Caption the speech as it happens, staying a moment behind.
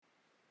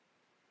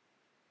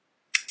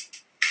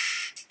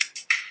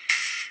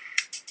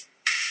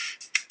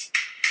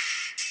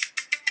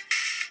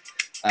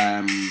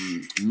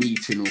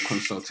meeting or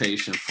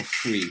consultation for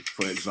free,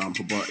 for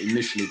example. But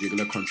initially, if you're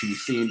going to continue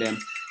seeing them,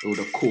 it would,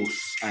 of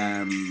course,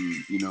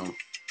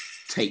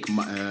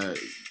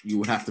 you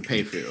would have to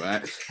pay for it,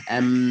 right?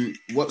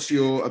 What's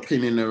your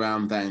opinion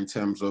around that in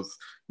terms of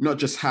not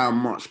just how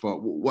much,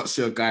 but what's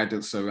your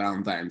guidance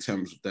around that in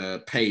terms of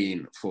the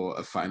paying for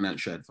a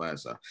financial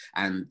advisor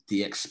and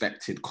the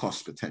expected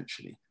cost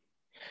potentially?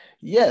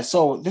 Yeah,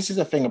 so this is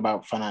the thing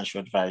about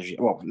financial advisory.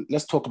 Well,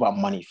 let's talk about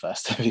money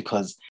first,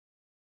 because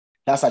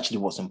that's actually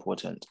what's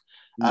important.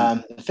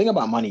 The thing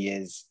about money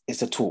is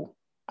it's a tool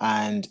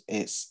and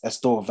it's a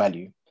store of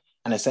value.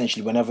 And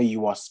essentially, whenever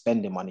you are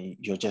spending money,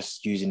 you're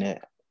just using it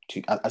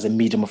as a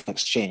medium of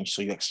exchange.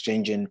 So you're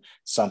exchanging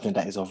something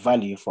that is of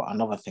value for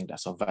another thing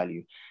that's of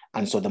value.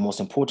 And so the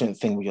most important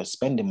thing when you're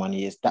spending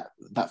money is that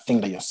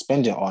thing that you're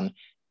spending on,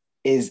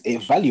 is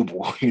it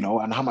valuable,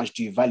 and how much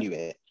do you value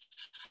it?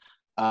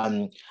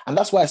 And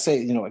that's why I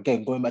say,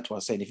 again, going back to what I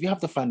was saying, if you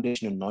have the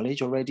foundational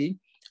knowledge already,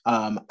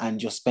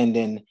 and you're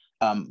spending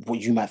what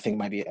you might think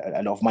might be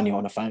a lot of money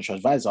on a financial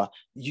advisor,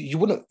 it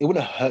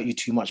wouldn't hurt you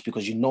too much,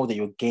 because you know that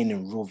you're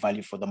gaining real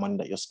value for the money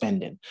that you're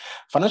spending.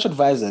 Financial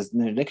advisors,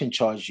 they can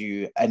charge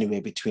you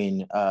anywhere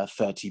between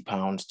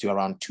 £30 to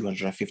around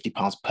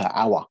 £250 per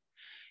hour,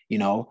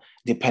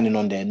 depending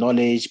on their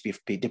knowledge,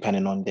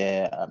 depending on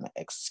their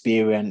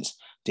experience,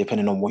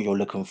 depending on what you're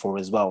looking for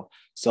as well.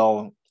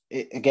 So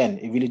again,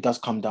 it really does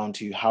come down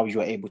to how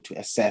you're able to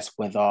assess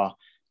whether,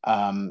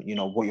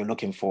 what you're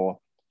looking for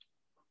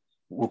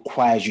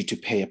requires you to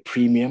pay a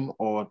premium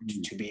or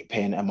to be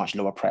paying a much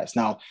lower price.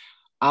 Now,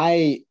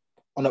 on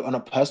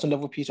a personal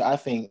level, Peter, I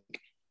think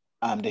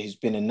there's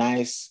been a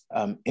nice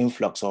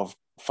influx of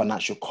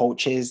financial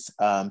coaches,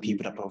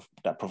 people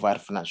that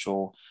provide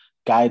financial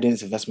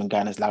guidance, investment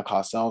guidance, like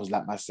ourselves,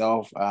 like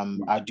myself.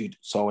 I do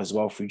so as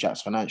well through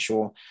Jack's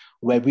Financial,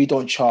 where we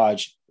don't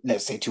charge,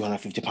 let's say,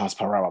 £250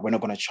 per hour. We're not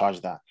going to charge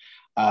that.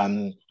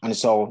 And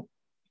so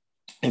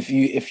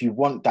if you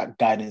want that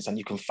guidance and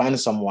you can find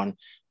someone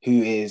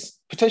who is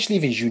potentially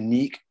even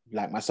unique,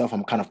 like myself,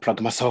 I'm kind of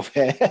plugging myself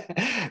here,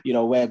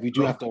 where we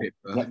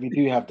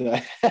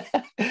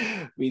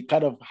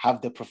kind of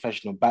have the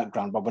professional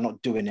background, but we're not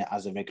doing it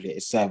as a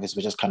regulated service.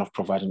 We're just kind of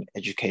providing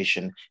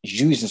education,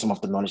 using some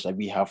of the knowledge that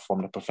we have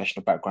from the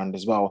professional background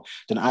as well.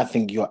 Then I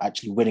think you're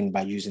actually winning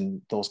by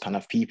using those kind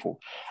of people.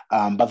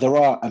 But there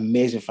are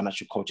amazing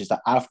financial coaches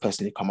that I've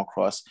personally come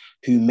across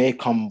who may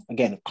come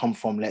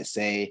from, let's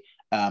say,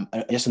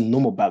 just a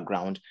normal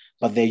background,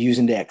 but they're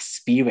using their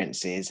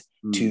experiences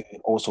to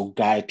also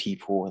guide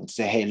people and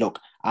say, hey, look,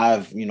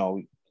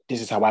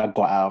 this is how I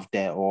got out of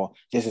there, or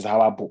this is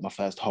how I bought my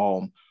first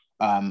home.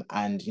 I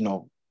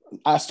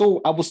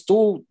would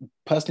still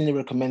personally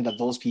recommend that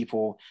those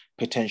people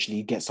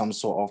potentially get some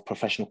sort of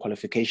professional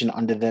qualification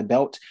under their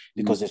belt,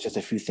 because there's just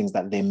a few things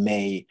that they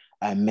may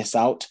miss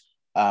out.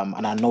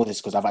 And I know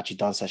this because I've actually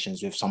done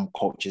sessions with some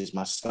coaches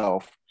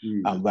myself,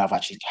 where I've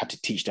actually had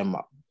to teach them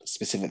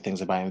specific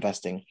things about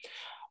investing.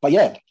 But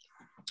yeah,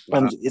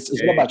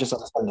 it's not about just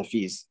understanding the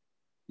fees.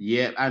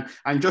 Yeah,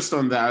 and just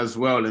on that as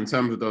well, in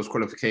terms of those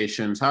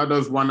qualifications, how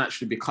does one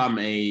actually become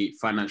a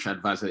financial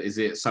advisor? Is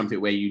it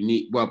something where you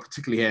need, well,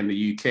 particularly here in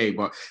the UK,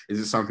 but is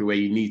it something where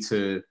you need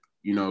to,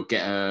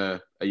 get a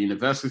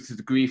university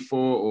degree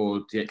for,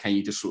 or can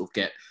you just sort of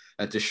get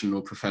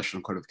additional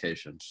professional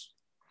qualifications?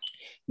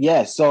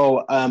 Yeah,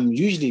 so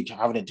usually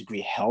having a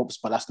degree helps,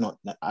 but that's not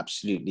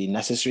absolutely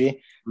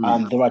necessary.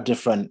 There are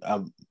different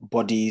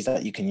bodies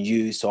that you can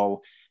use.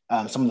 So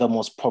some of the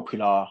most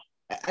popular,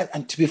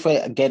 and to be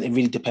fair, again, it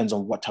really depends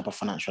on what type of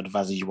financial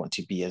advisor you want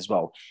to be as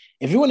well.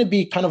 If you want to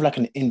be kind of like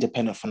an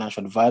independent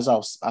financial advisor,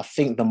 I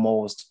think the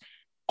most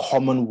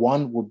common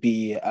one would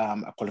be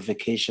a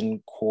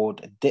qualification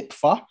called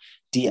DIPFA,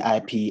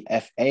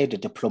 DIPFA, the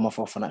Diploma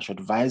for Financial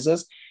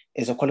Advisors.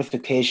 It's a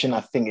qualification.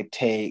 I think it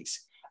takes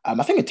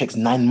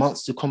 9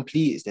 months to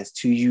complete. There's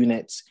 2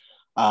 units.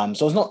 So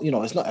it's not,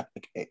 it's not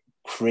a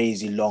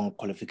crazy long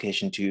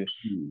qualification to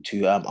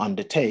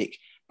undertake.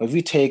 But if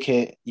you take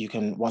it,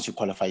 once you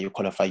qualify.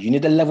 You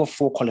need a level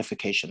 4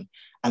 qualification.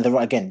 And there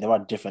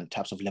are different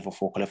types of level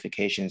 4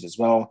 qualifications as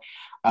well.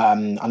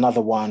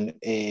 Another one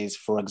is,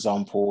 for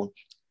example,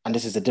 and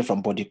this is a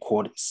different body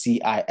called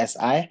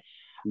CISI.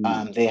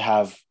 They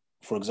have,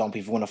 for example,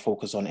 if you want to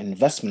focus on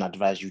investment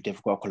advisory,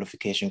 they've got a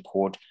qualification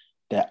called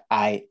the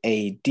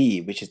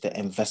IAD, which is the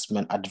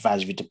Investment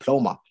Advisory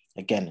Diploma.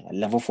 Again, a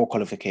level 4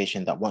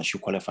 qualification that once you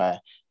qualify,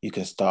 you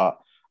can start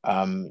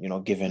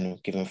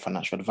giving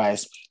financial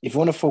advice. If you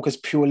want to focus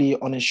purely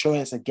on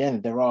insurance,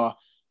 again, there are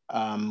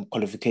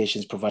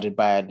qualifications provided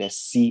by the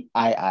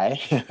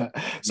CII.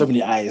 So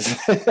many I's.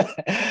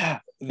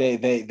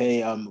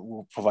 they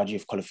will provide you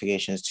with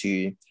qualifications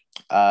to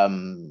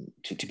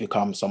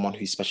become someone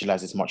who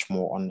specializes much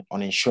more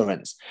on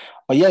insurance.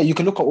 But yeah, you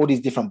can look at all these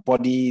different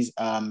bodies.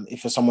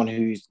 If you're someone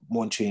who's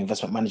more into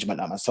investment management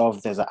like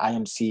myself, there's an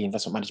IMC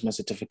investment management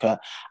certificate.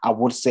 I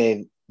would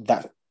say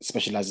that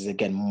specializes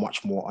again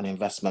much more on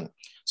investment.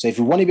 So if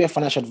you want to be a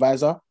financial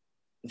advisor,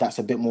 that's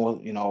a bit more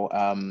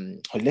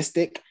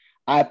holistic.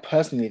 I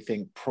personally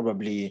think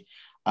probably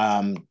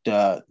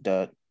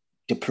the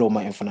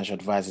diploma in financial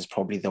advice is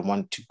probably the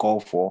one to go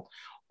for.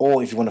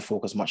 Or if you want to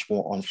focus much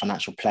more on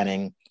financial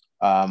planning,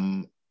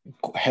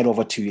 head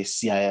over to your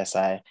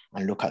CISI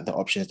and look at the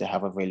options they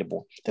have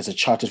available. There's a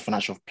chartered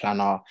financial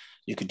planner.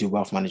 You could do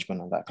wealth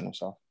management and that kind of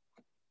stuff.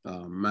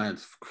 Oh man,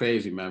 it's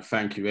crazy, man.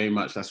 Thank you very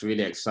much. That's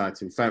really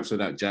exciting. Thanks for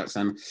that,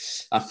 Jackson.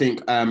 I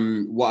think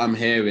what I'm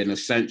hearing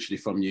essentially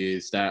from you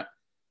is that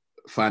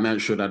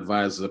financial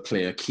advisors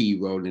play a key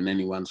role in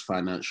anyone's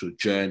financial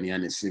journey,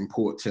 and it's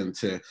important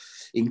to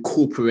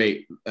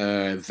incorporate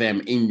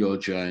them in your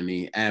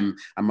journey. And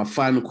my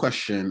final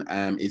question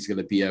is going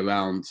to be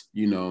around,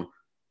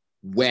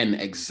 when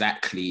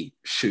exactly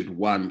should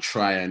one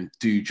try and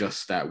do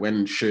just that?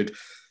 When should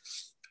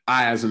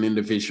I, as an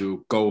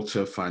individual, go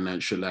to a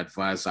financial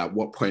advisor? At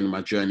what point in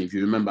my journey? If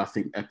you remember, I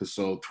think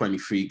episode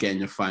 23, Getting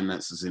Your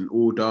Finances in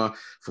Order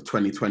for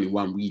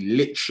 2021, we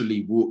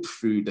literally walked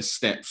through the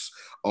steps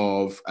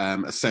of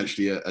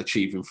essentially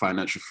achieving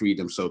financial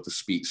freedom, so to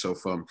speak. So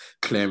from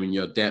clearing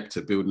your debt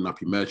to building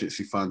up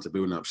emergency funds, to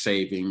building up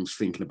savings,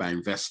 thinking about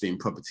investing,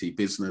 property,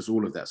 business,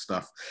 all of that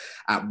stuff.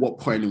 At what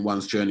point in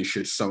one's journey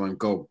should someone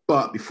go?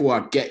 But before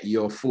I get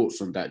your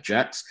thoughts on that,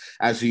 Jax,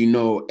 as you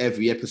know,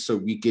 every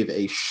episode we give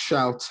a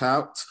shout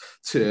out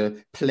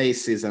to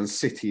places and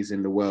cities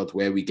in the world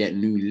where we get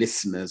new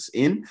listeners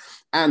in.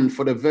 And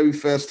for the very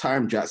first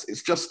time, Jax,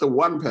 it's just the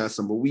one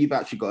person, but we've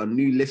actually got a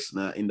new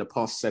listener in the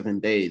past 7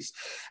 days.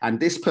 And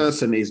this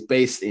person is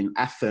based in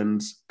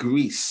Athens,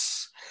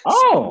 Greece.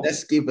 Oh, so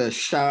let's give a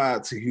shout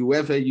out to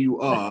whoever you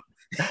are.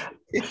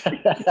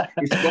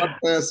 It's one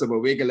person, but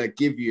we're going to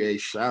give you a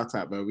shout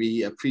out, but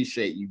we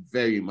appreciate you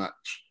very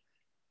much.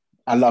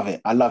 I love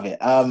it. I love it.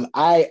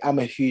 I am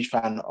a huge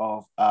fan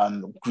of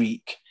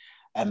Greek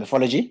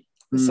mythology.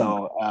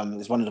 So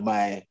it's one of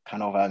my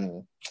kind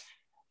of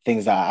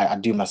things that I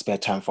do in my spare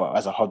time for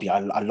as a hobby.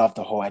 I love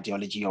the whole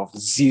ideology of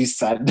Zeus,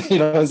 and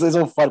it's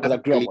all fun because I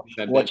grew up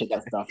watching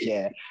that stuff.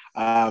 Yeah,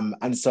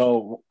 and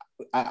so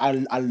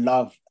I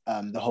love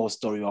the whole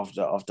story of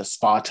the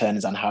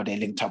Spartans and how they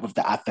linked up with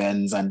the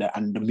Athens and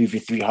the movie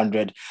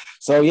 300.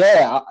 So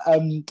yeah,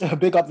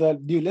 big up the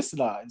new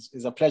listener.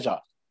 It's a pleasure.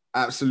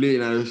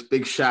 Absolutely, and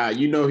big shout out.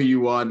 You know who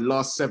you are.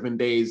 Last 7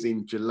 days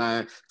in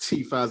July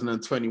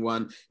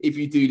 2021. If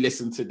you do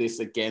listen to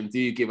this again,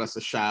 do give us a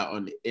shout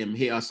on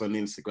hit us on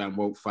Instagram,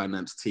 Woke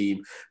Finance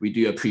Team. We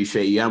do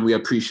appreciate you, and we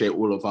appreciate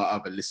all of our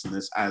other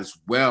listeners as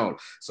well.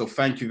 So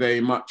thank you very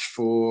much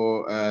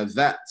for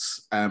that,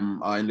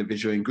 our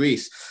individual in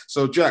Greece.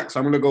 So Jax,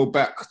 I'm going to go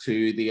back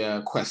to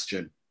the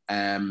question.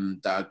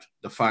 That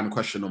the final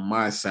question on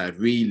my side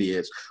really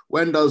is: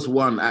 when does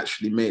one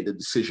actually make the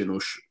decision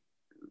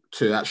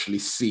to actually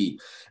see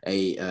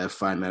a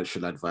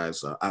financial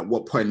advisor? At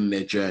what point in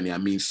their journey? I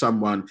mean,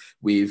 someone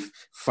with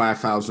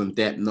 5,000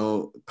 debt,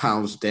 no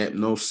pounds debt,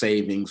 no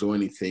savings or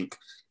anything.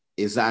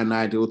 Is that an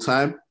ideal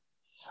time?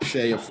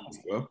 Share your thoughts,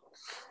 bro.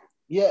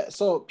 Yeah.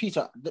 So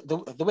Peter,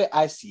 the way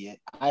I see it,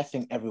 I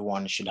think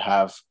everyone should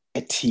have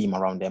a team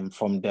around them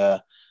from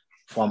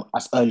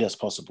as early as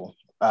possible.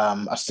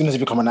 As soon as you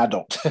become an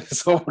adult.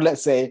 So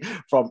let's say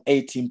from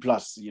 18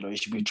 plus, you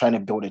should be trying to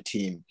build a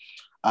team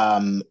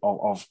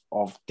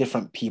of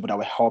different people that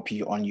will help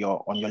you on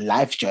your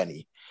life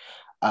journey.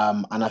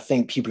 And I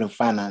think people in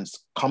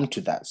finance come to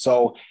that.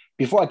 So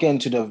before I get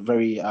into the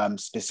very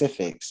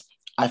specifics,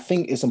 I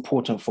think it's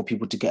important for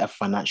people to get a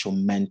financial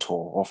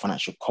mentor or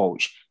financial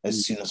coach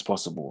as soon as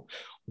possible.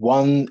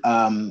 One,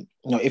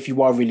 if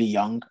you are really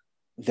young,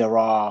 there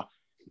are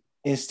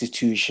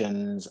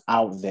institutions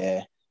out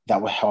there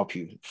that will help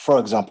you. For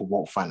example,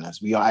 Woke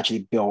Finance. We are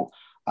actually built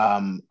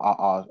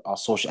our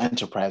social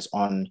enterprise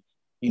on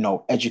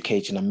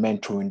educating and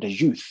mentoring the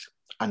youth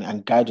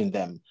and guiding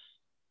them.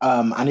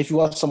 And if you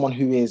are someone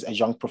who is a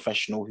young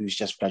professional who's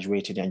just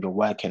graduated and you're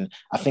working,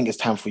 I think it's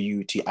time for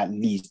you to at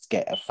least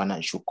get a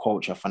financial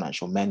coach, a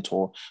financial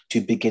mentor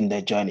to begin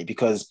their journey,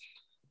 because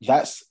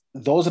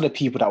those are the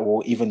people that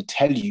will even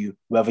tell you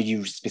whether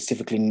you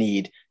specifically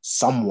need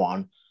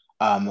someone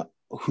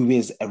who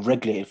is a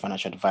regulated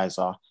financial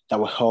advisor that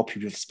will help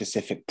you with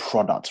specific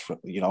products,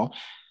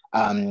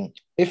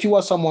 if you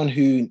are someone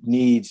who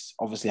needs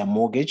obviously a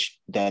mortgage,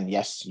 then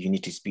yes, you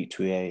need to speak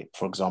to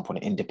for example,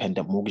 an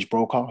independent mortgage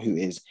broker who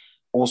is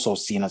also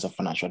seen as a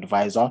financial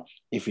advisor.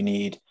 If you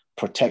need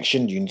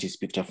protection, you need to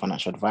speak to a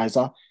financial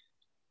advisor.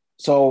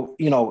 So,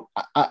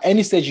 at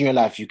any stage in your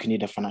life, you can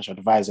need a financial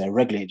advisor, a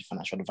regulated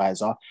financial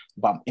advisor.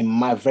 But in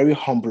my very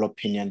humble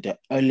opinion, the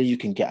earlier you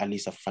can get at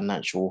least a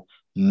financial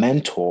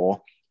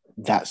mentor,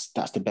 that's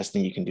the best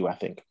thing you can do, I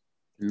think.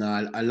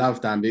 No, I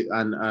love that,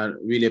 and I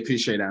really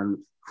appreciate that. And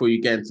before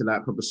you get into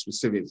that proper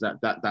specifics,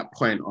 that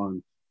point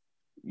on,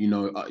 you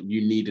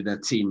needed a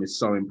team is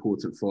so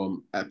important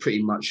from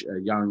pretty much a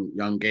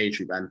young age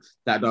group, and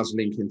that does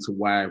link into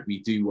why we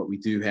do what we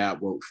do here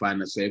at Woke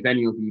Finance. So if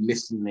any of you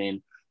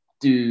listening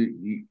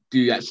do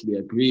you actually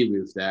agree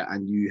with that,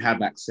 and you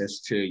have access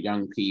to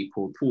young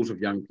people, pools of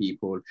young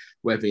people,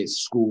 whether it's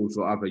schools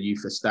or other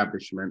youth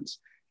establishments.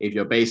 If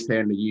you're based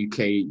here in the UK,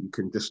 you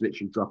can just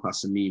literally drop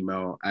us an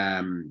email,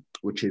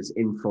 which is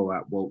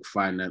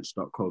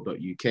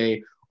info@wokefinance.co.uk,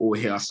 or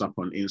hit us up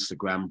on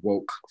Instagram,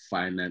 Woke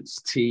Finance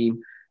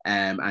Team.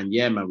 And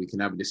yeah, man, we can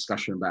have a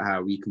discussion about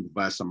how we can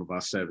provide some of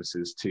our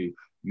services to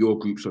your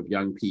groups of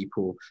young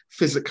people.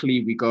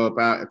 Physically, we go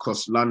about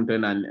across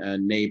London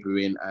and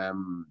neighbouring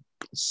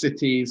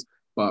cities,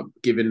 but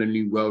given the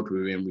new world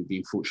we're in, we've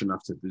been fortunate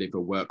enough to deliver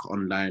work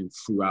online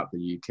throughout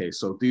the UK.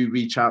 So do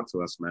reach out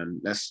to us,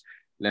 man. Let's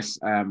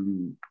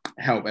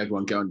help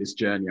everyone get on this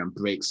journey and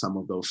break some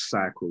of those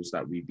cycles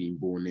that we've been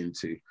born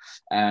into.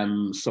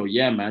 So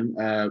yeah, man,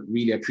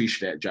 really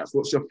appreciate it, Jax.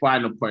 What's your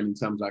final point in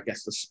terms of, I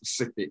guess, the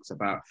specifics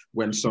about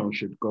when someone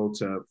should go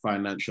to a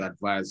financial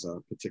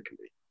advisor,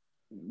 particularly?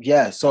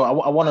 Yeah, so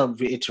I want to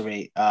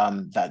reiterate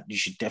that you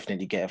should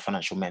definitely get a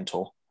financial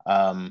mentor.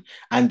 And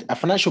a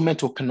financial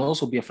mentor can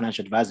also be a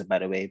financial advisor, by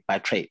the way, by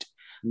trade.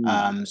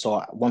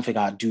 So one thing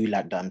I do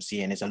like that I'm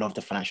seeing is a lot of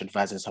the financial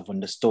advisors have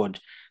understood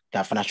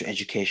that financial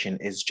education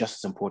is just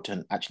as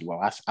important, actually, well,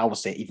 I would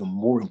say even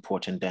more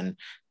important than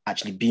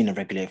actually being a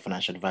regulated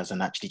financial advisor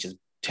and actually just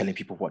telling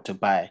people what to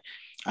buy.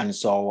 And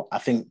so I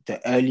think the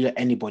earlier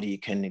anybody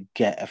can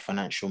get a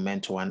financial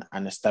mentor and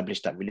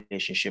establish that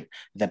relationship,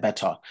 the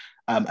better.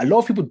 A lot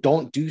of people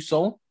don't do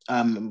so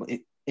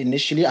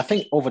initially. I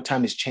think over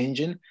time it's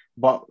changing,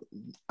 but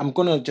I'm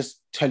going to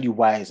just tell you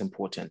why it's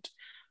important.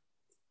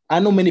 I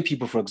know many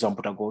people, for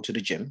example, that go to the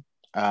gym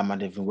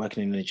and they've been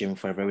working in the gym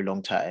for a very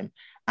long time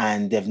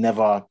and they've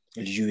never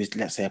used,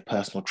 let's say, a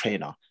personal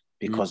trainer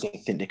because they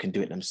think they can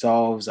do it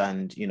themselves.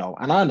 And, you know,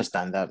 and I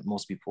understand that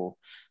most people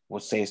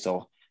would say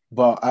so.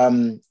 But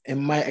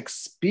in my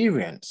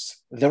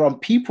experience, there are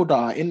people that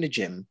are in the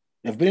gym,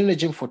 they've been in the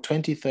gym for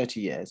 20,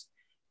 30 years,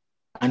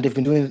 and they've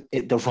been doing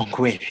it the wrong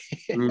way.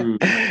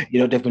 You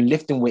know, they've been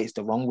lifting weights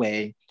the wrong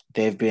way.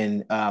 They've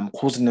been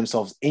causing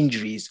themselves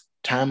injuries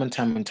time and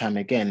time and time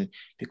again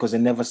because they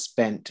never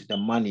spent the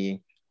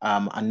money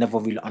and never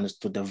really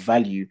understood the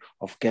value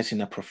of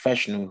getting a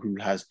professional who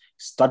has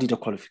studied the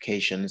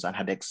qualifications and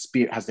has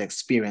the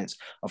experience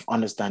of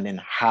understanding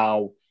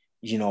how,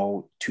 you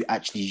know, to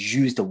actually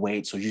use the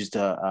weights or use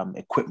the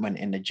equipment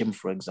in the gym,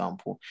 for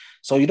example.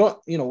 So you don't,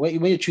 you know,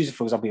 when you're choosing,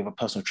 for example, you have a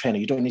personal trainer,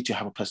 you don't need to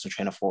have a personal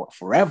trainer for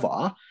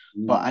forever,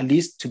 but at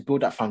least to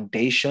build that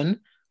foundation,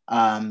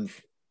 I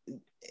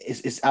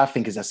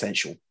think is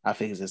essential. I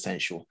think is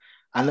essential.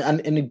 And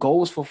the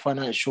goals for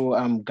financial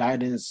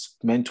guidance,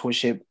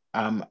 mentorship,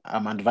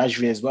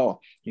 advisory as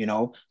well. You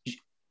know,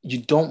 you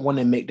don't want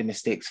to make the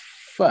mistakes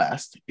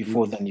first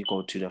before then you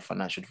go to the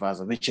financial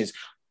advisor, which is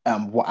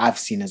what I've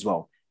seen as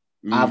well.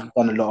 I've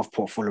done a lot of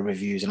portfolio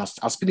reviews, and I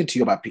was speaking to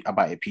you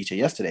about it, Peter,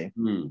 yesterday.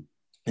 You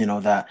know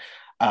that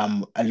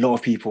a lot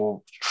of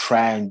people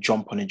try and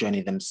jump on a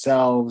journey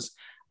themselves,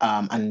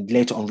 and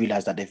later on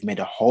realize that they've made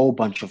a whole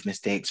bunch of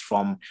mistakes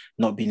from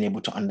not being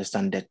able to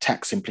understand the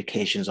tax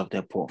implications of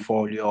their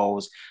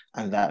portfolios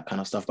and that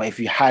kind of stuff. But if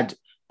you had,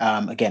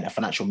 again, a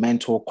financial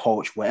mentor,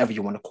 coach, whatever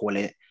you want to call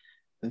it,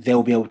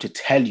 they'll be able to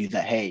tell you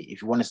that, hey,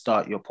 if you want to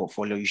start your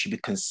portfolio, you should be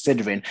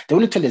considering, they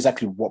won't tell you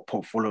exactly what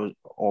portfolio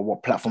or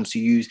what platforms to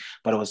use,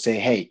 but I would say,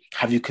 hey,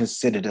 have you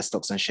considered a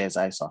stocks and shares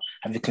ISA?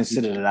 Have you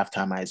considered a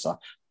lifetime ISA?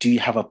 Do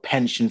you have a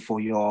pension for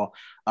your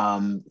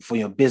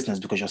business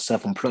because you're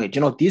self-employed?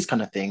 You know, these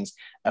kind of things,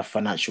 a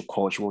financial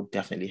coach will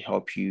definitely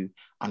help you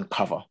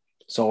uncover.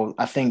 So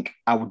I think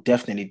I would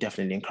definitely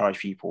encourage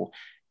people.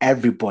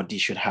 Everybody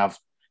should have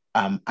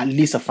at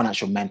least a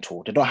financial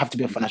mentor. They don't have to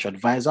be a financial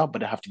advisor, but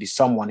they have to be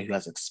someone who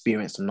has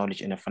experience and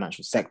knowledge in the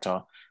financial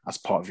sector as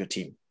part of your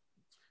team.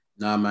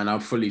 No, man,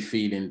 I'm fully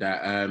feeling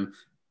that.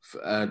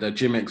 The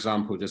gym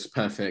example, just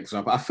perfect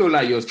example. I feel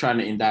like you're trying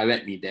to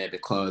indirect me there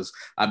because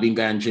I've been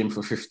going gym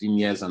for 15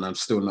 years and I'm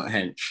still not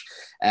hench.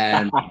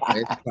 It's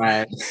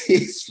fine.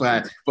 It's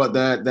fine. But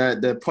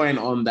the point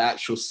on the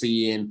actual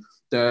seeing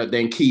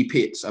then key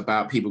pits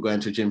about people going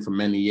to gym for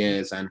many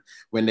years, and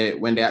when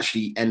they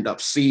actually end up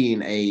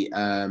seeing a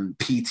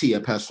PT, a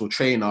personal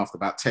trainer, after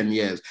about 10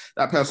 years,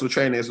 that personal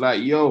trainer is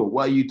like, yo,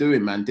 what are you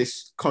doing, man?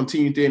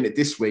 Continue doing it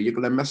this way, you're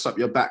gonna mess up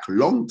your back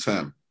long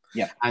term.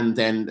 Yeah. And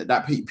then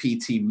that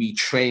PT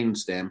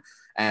retrains them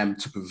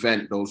to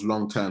prevent those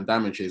long-term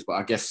damages. But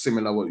I guess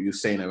similar what you're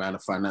saying around a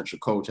financial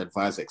coach,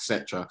 advisor,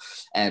 etc.,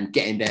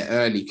 getting there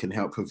early can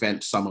help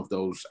prevent some of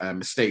those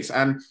mistakes.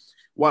 And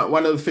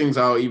one of the things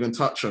I'll even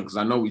touch on, because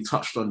I know we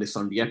touched on this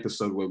on the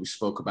episode where we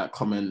spoke about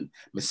common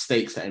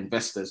mistakes that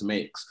investors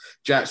make.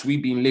 Jax,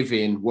 we've been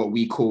living what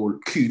we call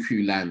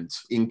cuckoo land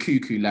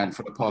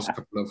for the past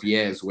couple of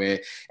years, where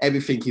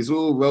everything is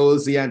all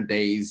rosy and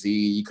daisy.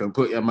 You can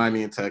put your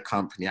money into a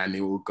company and it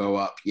will go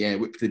up. Yeah,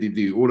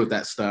 whip-de-doo, all of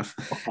that stuff.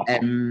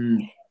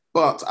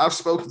 But I've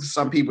spoken to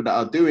some people that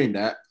are doing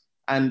that,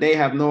 and they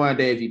have no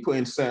idea if you put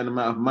in a certain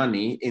amount of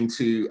money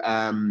into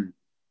a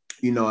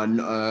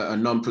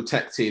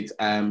non-protected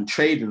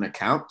trading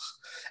account,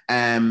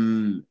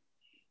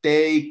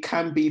 there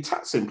can be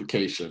tax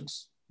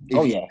implications.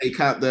 Oh if you yeah. take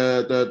out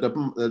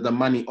the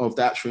money of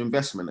the actual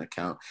investment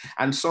account.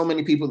 And so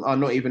many people are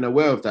not even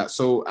aware of that.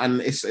 So,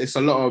 and it's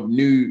a lot of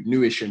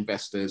newish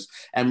investors.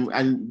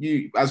 And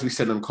you, as we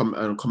said on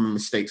common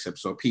mistakes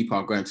episode, people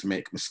are going to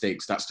make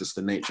mistakes. That's just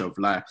the nature of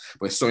life.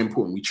 But it's so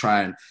important we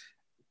try and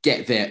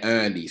get there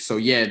early. So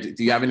yeah, do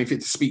you have anything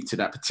to speak to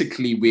that,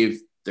 particularly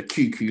with the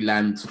cuckoo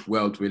land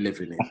world we're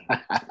living in?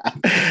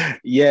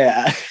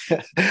 Yeah,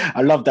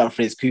 I love that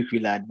phrase, cuckoo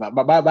lad.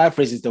 But my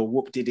phrase is the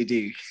whoop did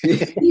do.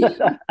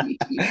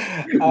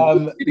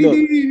 Look,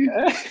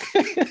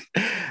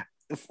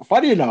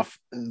 funny enough,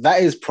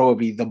 that is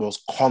probably the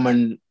most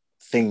common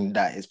thing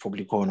that is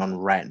probably going on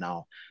right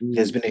now.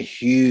 There's been a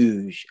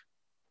huge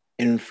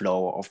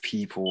inflow of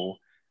people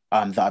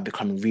that are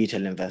becoming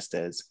retail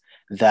investors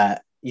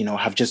that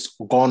have just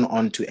gone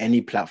onto any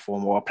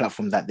platform or a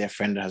platform that their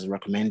friend has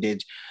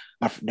recommended.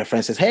 Their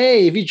friend says,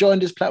 hey, if you join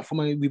this platform,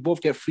 we both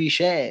get free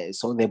shares.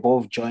 So they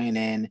both join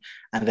in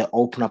and they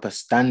open up a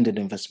standard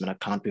investment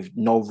account with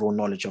no real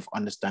knowledge of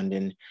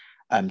understanding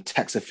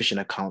tax efficient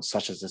accounts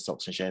such as the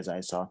stocks and shares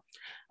ISA.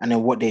 And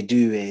then what they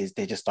do is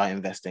they just start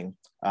investing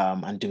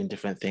and doing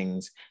different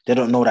things. They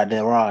don't know that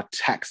there are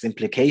tax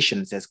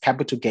implications. There's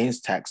capital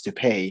gains tax to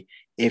pay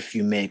if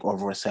you make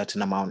over a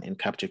certain amount in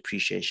capital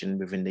appreciation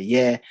within the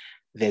year.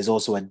 There's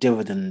also a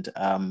dividend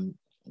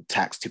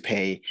tax to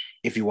pay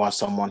if you are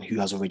someone who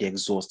has already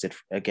exhausted,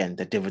 again,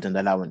 the dividend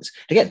allowance.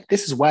 Again,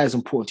 this is why it's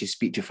important to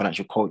speak to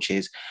financial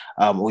coaches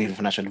or even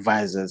financial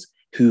advisors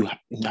who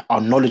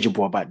are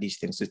knowledgeable about these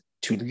things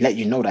to let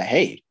you know that,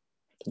 hey,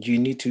 you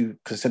need to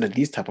consider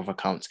these type of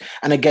accounts.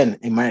 And again,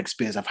 in my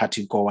experience, I've had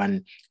to go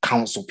and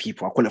counsel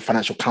people. I call it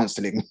financial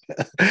counseling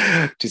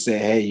to say,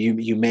 hey,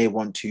 you may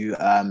want to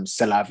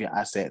sell out your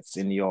assets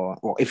in your,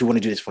 or if you want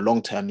to do this for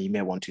long term, you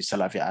may want to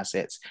sell out your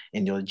assets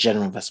in your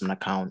general investment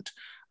account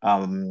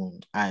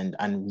and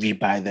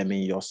rebuy them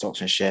in your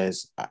stocks and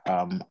shares,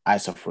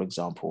 ISA, for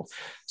example.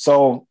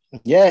 So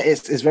yeah,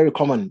 it's very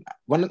common.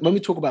 When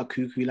we talk about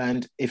cuckoo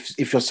land,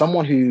 if you're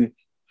someone who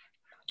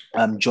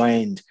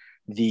joined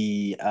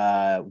the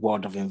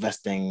world of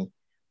investing,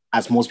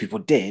 as most people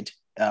did,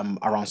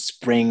 around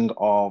spring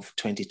of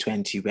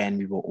 2020 when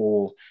we were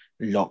all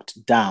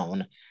locked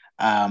down,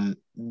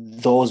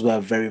 those were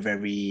very,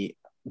 very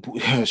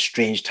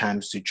strange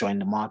times to join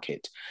the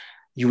market.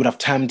 You would have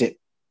timed it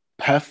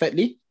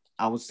perfectly,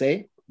 I would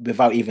say,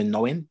 without even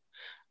knowing.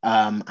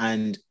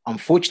 And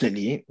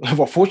unfortunately,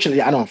 well,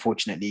 fortunately and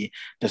unfortunately,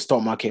 the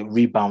stock market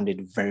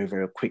rebounded very,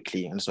 very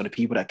quickly. And so the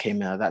people that came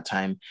in at that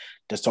time,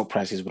 the stock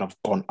prices would have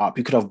gone up.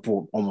 You could have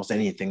bought almost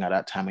anything at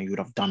that time and you would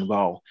have done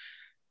well.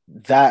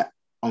 That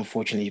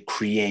unfortunately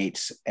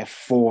creates a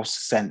false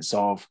sense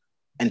of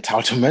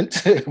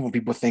entitlement for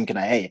people thinking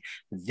that, hey,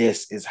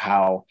 this is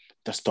how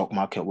the stock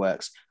market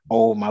works.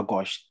 Oh my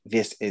gosh,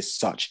 this is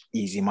such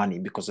easy money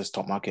because the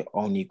stock market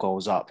only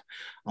goes up.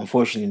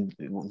 Unfortunately,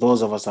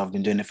 those of us who have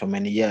been doing it for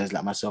many years,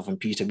 like myself and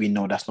Peter, we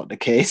know that's not the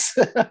case.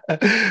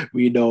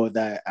 We know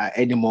that at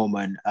any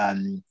moment,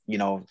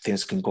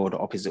 things can go the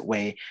opposite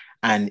way.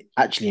 And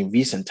actually, in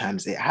recent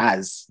times, it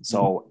has.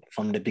 So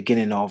from the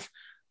beginning of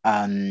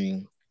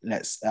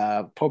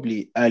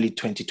probably early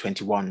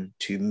 2021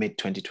 to mid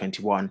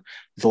 2021,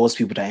 those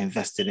people that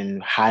invested in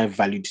high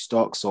valued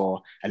stocks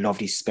or a lot of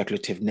these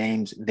speculative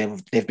names,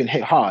 they've been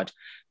hit hard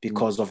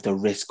because of the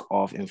risk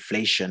of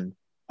inflation.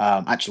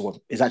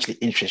 It's actually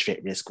interest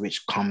rate risk,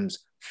 which comes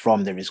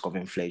from the risk of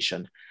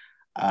inflation.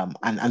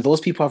 And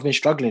those people have been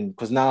struggling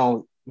because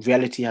now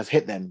reality has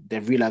hit them.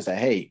 They've realized that,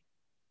 hey,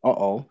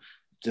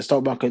 the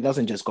stock market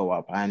doesn't just go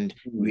up, and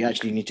we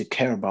actually need to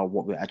care about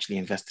what we're actually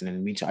investing in.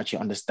 We need to actually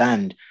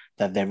understand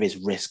that there is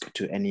risk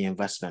to any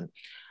investment.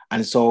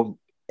 And so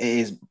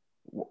it's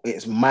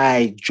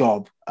my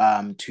job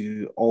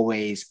to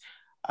always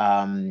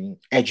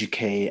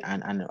educate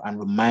and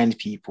remind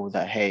people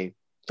that, hey,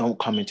 don't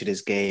come into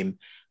this game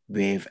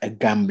with a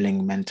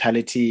gambling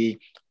mentality.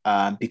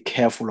 Be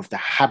careful of the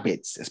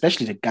habits,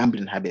 especially the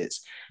gambling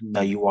habits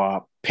that you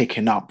are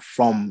picking up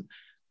from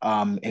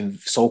in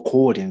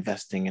so-called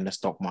investing in the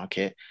stock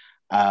market,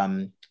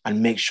 and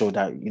make sure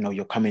that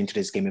you're coming into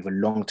this game with a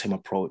long-term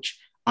approach,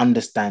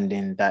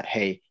 understanding that,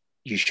 hey,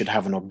 you should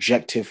have an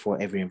objective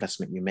for every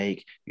investment you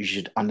make. You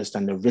should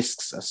understand the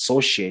risks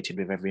associated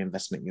with every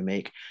investment you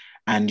make,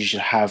 and you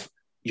should have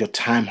your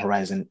time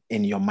horizon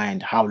in your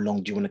mind. How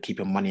long do you want to keep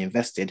your money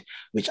invested?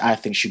 Which I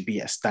think should be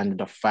a standard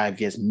of 5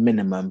 years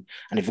minimum.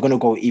 And if you're going to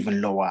go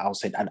even lower, I would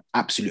say an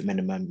absolute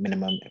minimum,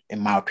 in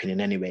my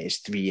opinion anyway, is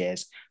 3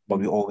 years. But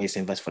we always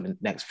invest for the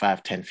next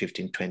 5, 10,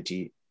 15,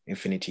 20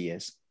 infinity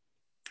years.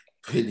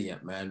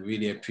 Brilliant, man.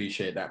 Really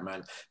appreciate that,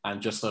 man.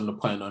 And just on the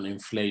point on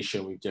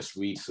inflation, we've just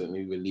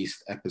recently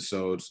released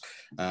episodes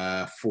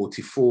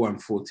 44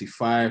 and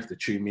 45, the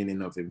true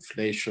meaning of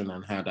inflation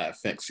and how that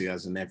affects you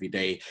as an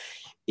everyday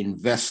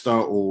investor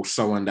or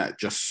someone that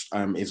just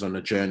is on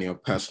a journey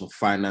of personal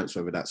finance,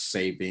 whether that's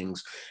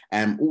savings,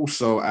 and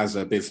also as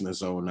a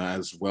business owner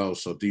as well.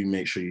 So do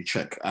make sure you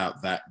check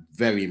out that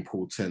very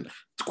important,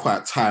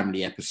 quite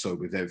timely episode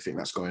with everything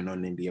that's going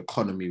on in the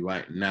economy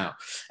right now.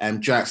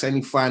 Jax,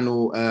 any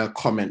final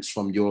comments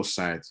from your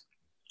side?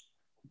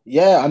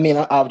 Yeah, I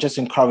mean, I'll just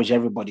encourage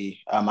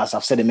everybody, as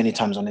I've said it many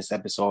times on this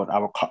episode,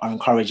 I'll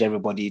encourage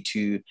everybody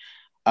to,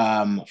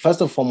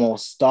 first and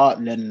foremost, start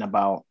learning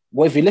about,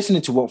 well, if you're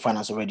listening to Woke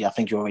Finance already, I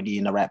think you're already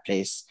in the right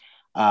place,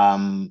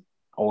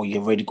 or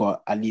you've already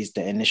got at least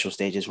the initial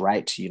stages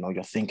right. You know,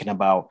 you're thinking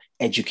about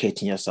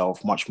educating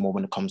yourself much more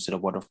when it comes to the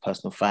world of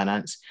personal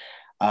finance.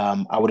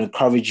 I would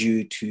encourage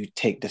you to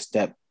take the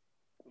step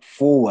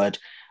forward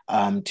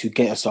to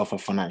get yourself a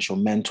financial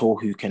mentor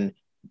who can,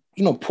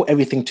 you know, put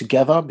everything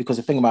together, because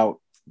the thing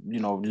about, you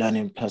know,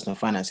 learning personal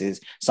finance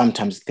is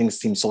sometimes things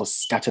seem so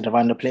scattered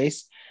around the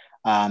place.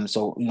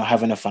 So, you know,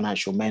 having a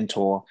financial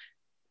mentor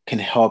can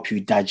help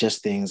you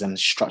digest things and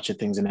structure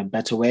things in a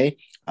better way.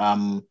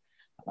 I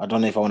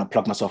don't know if I want to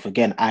plug myself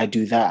again. I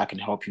do that. I can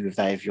help you with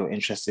that if you're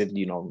interested.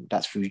 You know,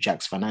 that's through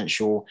Jax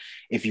Financial.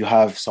 If you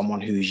have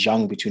someone who's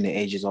young, between the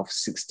ages of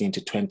 16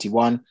 to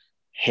 21,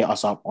 hit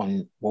us up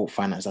on Woke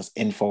Finance. That's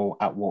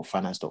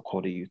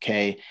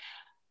info@wokefinance.co.uk.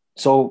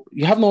 So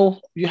you have no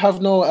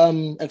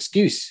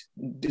excuse.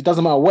 It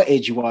doesn't matter what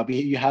age you are, but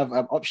you have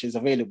options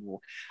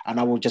available. And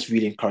I will just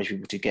really encourage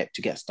people to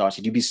get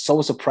started. You'd be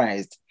so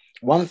surprised.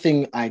 One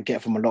thing I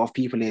get from a lot of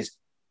people is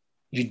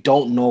you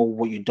don't know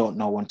what you don't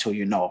know until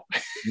you know.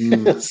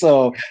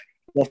 So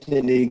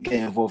definitely get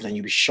involved, and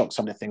you'll be shocked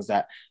some of the things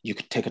that you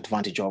could take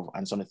advantage of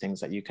and some of the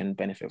things that you can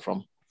benefit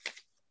from.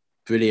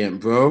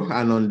 Brilliant, bro.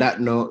 And on that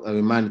note, a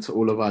reminder to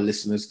all of our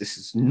listeners, this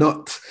is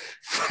not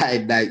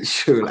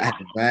financial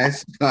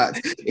advice, but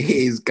it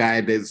is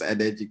guidance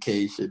and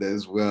education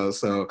as well.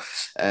 So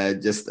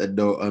just a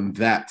note on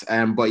that.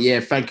 But yeah,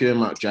 thank you very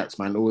much, Jax,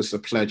 man. Always a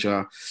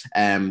pleasure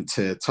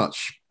to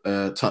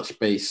touch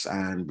base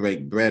and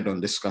break bread on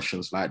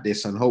discussions like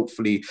this, and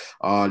hopefully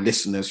our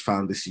listeners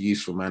found this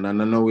useful, man. And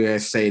I know we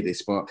always say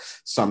this, but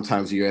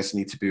sometimes you guys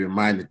need to be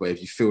reminded. But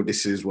if you feel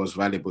this was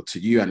valuable to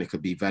you and it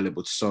could be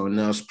valuable to someone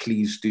else,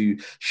 please do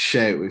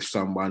share it with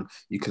someone.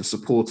 You can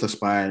support us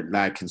by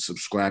liking,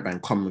 subscribe,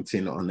 and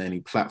commenting on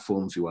any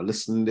platforms you are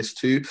listening this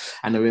to.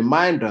 And a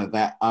reminder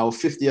that our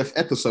 50th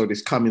episode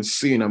is coming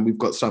soon, and we've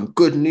got some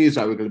good news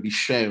that we're going to be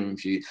sharing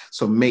with you.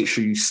 So make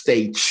sure you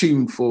stay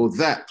tuned for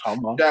that.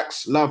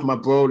 Jax, love, my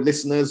bro.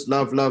 Listeners,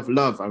 love, love,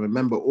 love. And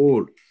remember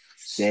all,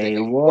 stay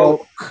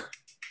woke.